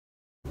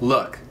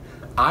Look,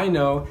 I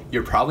know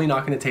you're probably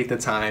not going to take the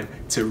time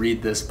to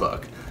read this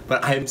book,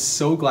 but I am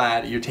so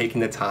glad you're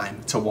taking the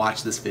time to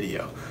watch this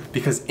video,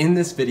 because in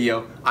this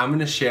video, I'm going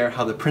to share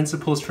how the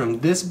principles from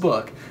this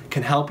book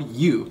can help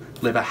you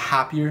live a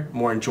happier,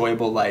 more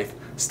enjoyable life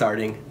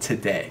starting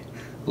today.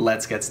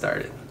 Let's get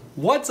started.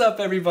 What's up,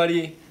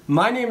 everybody?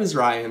 My name is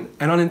Ryan,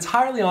 and on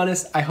Entirely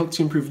Honest, I hope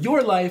to improve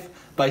your life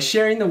by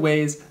sharing the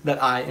ways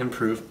that I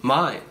improve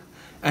mine.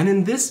 And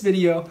in this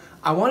video,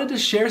 I wanted to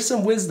share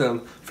some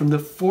wisdom from the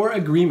 4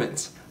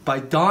 Agreements by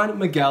Don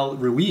Miguel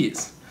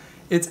Ruiz.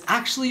 It's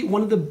actually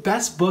one of the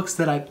best books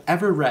that I've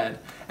ever read,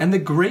 and the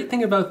great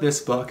thing about this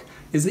book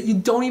is that you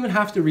don't even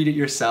have to read it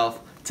yourself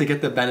to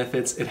get the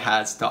benefits it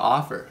has to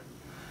offer.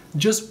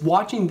 Just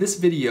watching this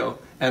video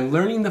and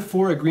learning the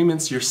 4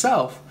 Agreements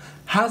yourself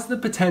has the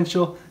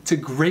potential to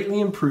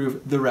greatly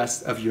improve the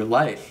rest of your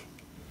life.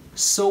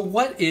 So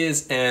what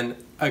is an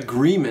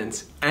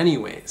agreement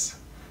anyways?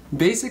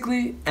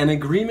 Basically, an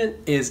agreement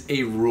is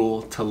a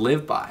rule to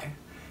live by.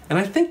 And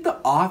I think the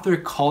author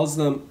calls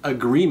them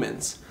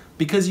agreements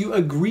because you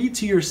agree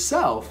to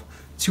yourself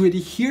to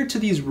adhere to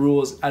these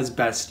rules as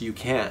best you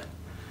can.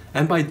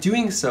 And by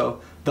doing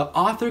so, the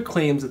author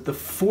claims that the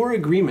 4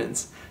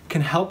 agreements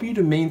can help you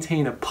to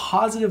maintain a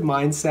positive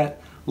mindset,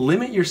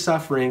 limit your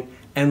suffering,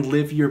 and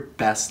live your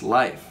best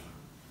life.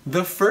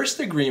 The first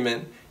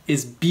agreement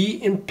is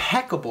be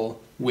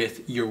impeccable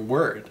with your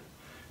word.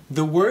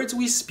 The words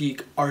we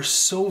speak are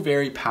so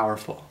very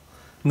powerful.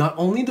 Not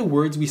only the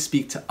words we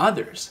speak to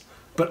others,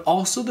 but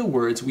also the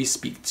words we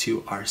speak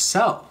to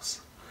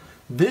ourselves.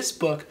 This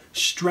book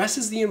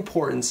stresses the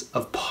importance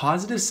of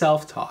positive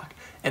self-talk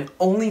and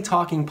only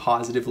talking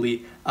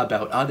positively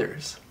about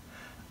others.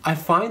 I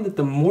find that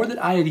the more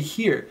that I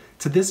adhere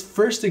to this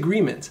first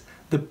agreement,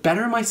 the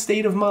better my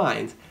state of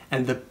mind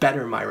and the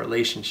better my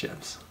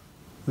relationships.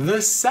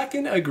 The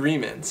second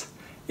agreement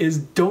is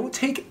don't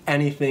take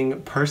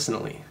anything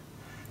personally.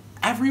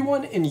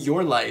 Everyone in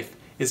your life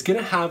is going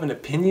to have an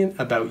opinion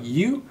about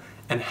you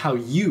and how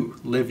you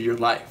live your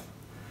life.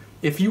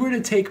 If you were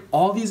to take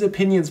all these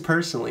opinions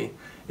personally,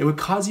 it would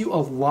cause you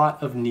a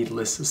lot of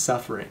needless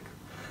suffering.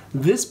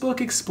 This book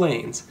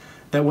explains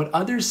that what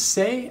others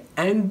say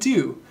and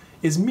do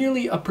is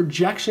merely a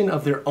projection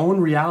of their own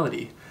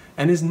reality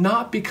and is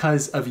not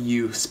because of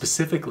you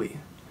specifically.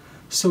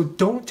 So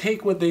don't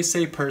take what they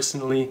say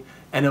personally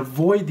and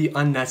avoid the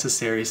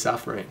unnecessary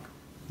suffering.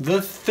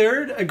 The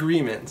third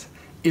agreement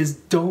is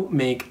don't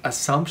make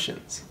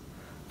assumptions.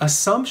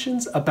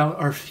 Assumptions about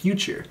our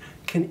future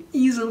can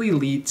easily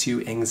lead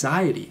to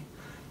anxiety.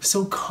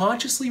 So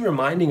consciously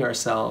reminding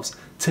ourselves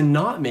to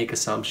not make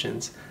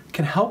assumptions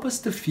can help us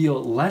to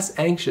feel less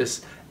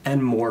anxious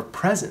and more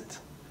present.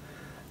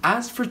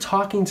 As for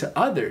talking to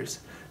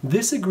others,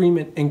 this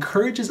agreement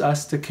encourages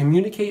us to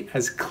communicate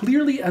as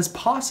clearly as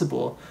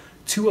possible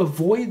to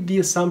avoid the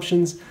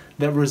assumptions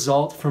that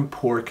result from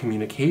poor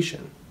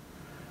communication.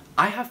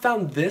 I have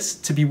found this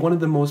to be one of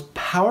the most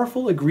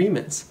powerful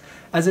agreements,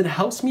 as it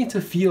helps me to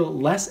feel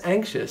less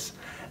anxious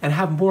and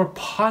have more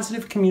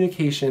positive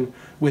communication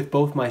with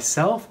both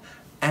myself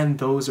and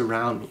those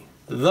around me.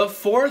 The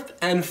fourth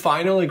and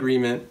final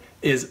agreement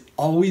is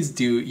always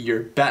do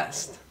your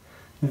best.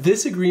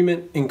 This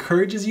agreement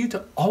encourages you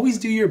to always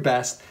do your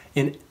best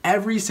in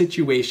every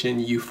situation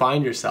you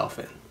find yourself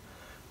in.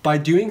 By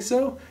doing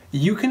so,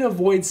 you can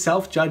avoid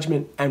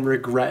self-judgment and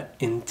regret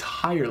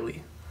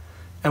entirely.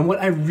 And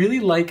what I really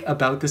like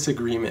about this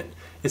agreement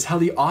is how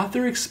the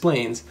author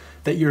explains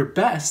that your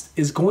best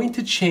is going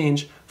to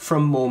change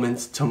from moment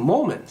to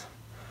moment.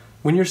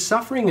 When you're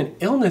suffering an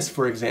illness,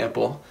 for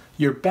example,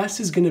 your best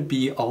is going to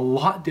be a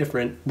lot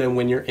different than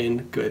when you're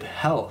in good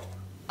health.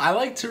 I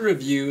like to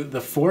review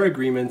the 4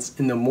 agreements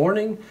in the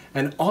morning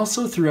and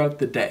also throughout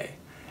the day.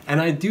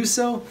 And I do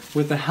so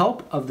with the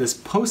help of this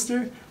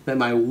poster that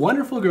my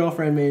wonderful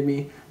girlfriend made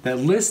me that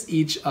lists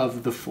each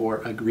of the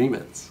 4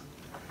 agreements.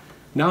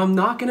 Now, I'm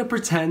not going to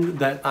pretend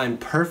that I'm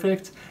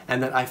perfect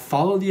and that I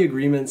follow the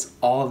agreements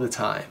all the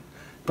time,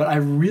 but I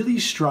really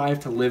strive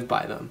to live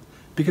by them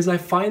because I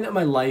find that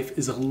my life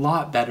is a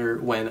lot better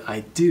when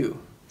I do.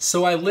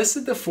 So I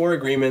listed the 4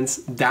 agreements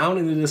down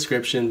in the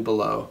description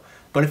below,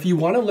 but if you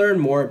want to learn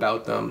more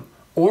about them,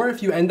 or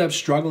if you end up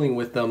struggling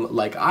with them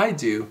like I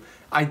do,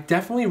 I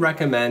definitely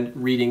recommend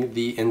reading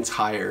the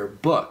entire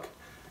book.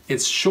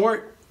 It's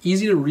short,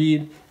 easy to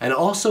read, and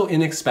also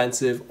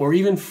inexpensive or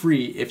even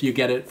free if you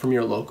get it from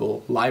your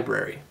local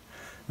library.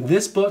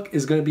 This book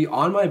is going to be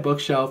on my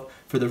bookshelf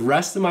for the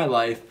rest of my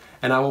life,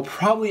 and I will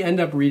probably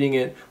end up reading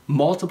it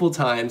multiple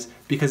times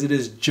because it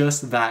is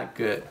just that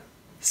good.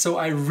 So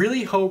I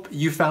really hope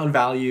you found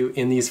value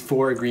in these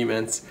 4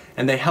 agreements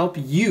and they help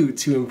you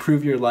to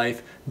improve your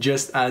life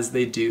just as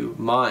they do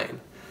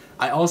mine.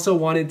 I also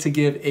wanted to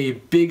give a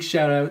big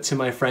shout out to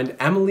my friend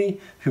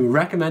Emily, who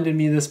recommended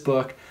me this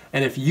book.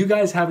 And if you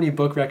guys have any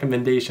book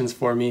recommendations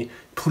for me,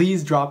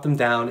 please drop them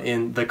down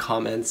in the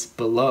comments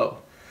below.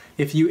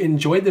 If you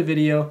enjoyed the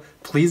video,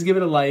 please give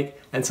it a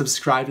like and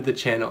subscribe to the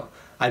channel.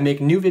 I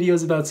make new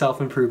videos about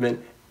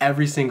self-improvement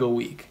every single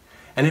week.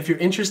 And if you're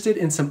interested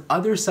in some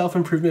other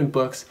self-improvement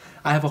books,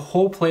 I have a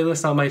whole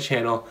playlist on my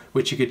channel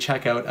which you could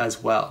check out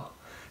as well.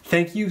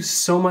 Thank you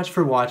so much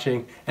for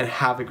watching and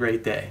have a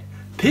great day.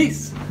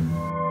 Peace!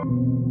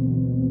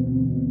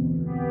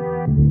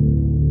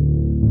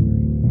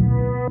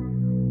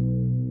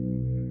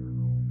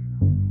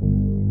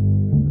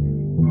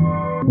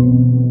 Thank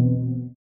you.